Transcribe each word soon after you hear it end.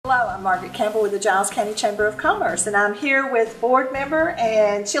Hello, I'm Margaret Campbell with the Giles County Chamber of Commerce, and I'm here with board member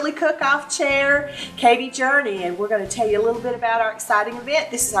and chili cook-off chair, Katie Journey, and we're going to tell you a little bit about our exciting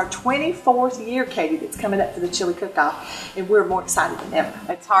event. This is our 24th year, Katie, that's coming up for the chili cook-off, and we're more excited than ever.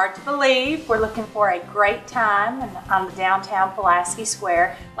 It's hard to believe. We're looking for a great time on the downtown Pulaski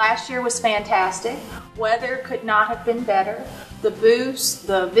Square. Last year was fantastic. Weather could not have been better. The booths,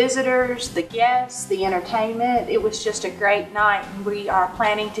 the visitors, the guests, the entertainment, it was just a great night, and we are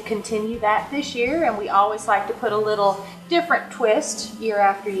planning to continue that this year, and we always like to put a little different twist year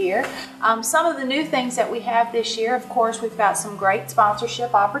after year. Some of the new things that we have this year, of course, we've got some great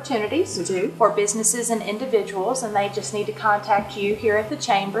sponsorship opportunities for businesses and individuals, and they just need to contact you here at the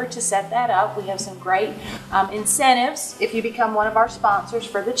Chamber to set that up. We have some great incentives if you become one of our sponsors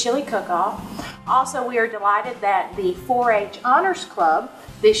for the Chili Cook-Off. Also, we are delighted that the 4-H Honors Club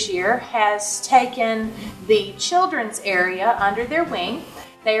this year has taken the children's area under their wing.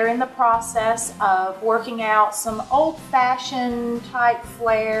 They are in the process of working out some old-fashioned type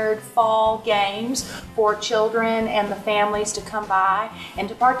flared fall games for children and the families to come by and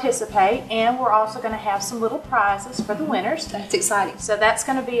to participate, and we're also going to have some little prizes for the winners. That's exciting. So that's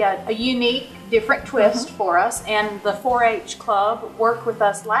going to be a unique, different twist for us, and the 4-H Club worked with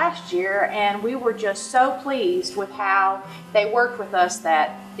us last year, and we were just so pleased with how they worked with us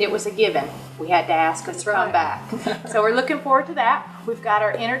that it was a given. We had to ask them to come back. So we're looking forward to that. We've got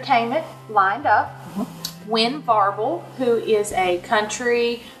our entertainment lined up. Win Varble, who is a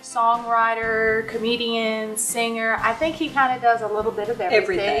country songwriter, comedian, singer. I think he kind of does a little bit of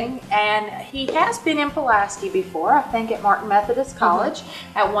everything. And he has been in Pulaski before, I think at Martin Methodist College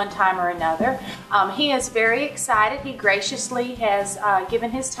at one time or another. He is very excited. He graciously has given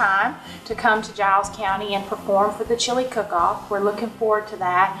his time to come to Giles County and perform for the Chili Cook-Off. We're looking forward to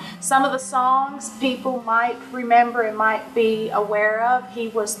that. Some of the songs people might remember and might be aware of. He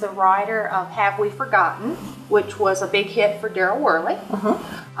was the writer of Have We Forgotten, which was a big hit for Daryl Worley.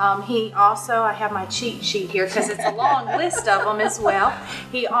 He also, I have my cheat sheet here because it's a long list of them as well.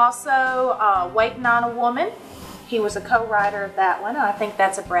 He also, Waiting on a Woman, he was a co-writer of that one. I think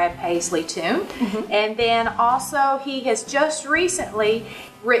that's a Brad Paisley tune. And then also he has just recently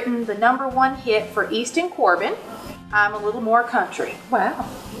written the #1 hit for Easton Corbin, I'm a Little More Country. Wow.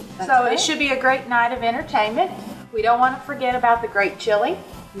 So it should be a great night of entertainment. We don't want to forget about the great chili.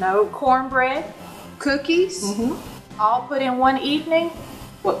 No cornbread, cookies, all put in one evening.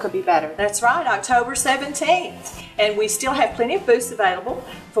 What could be better? That's right, October 17th. And we still have plenty of booths available.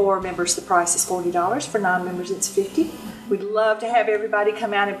 For members, the price is $40. For non-members, it's $50. We'd love to have everybody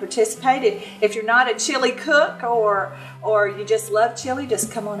come out and participate. If you're not a chili cook or you just love chili,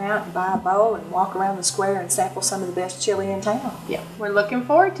 just come on out and buy a bowl and walk around the square and sample some of the best chili in town. Yeah, we're looking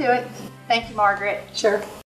forward to it. Thank you, Margaret. Sure.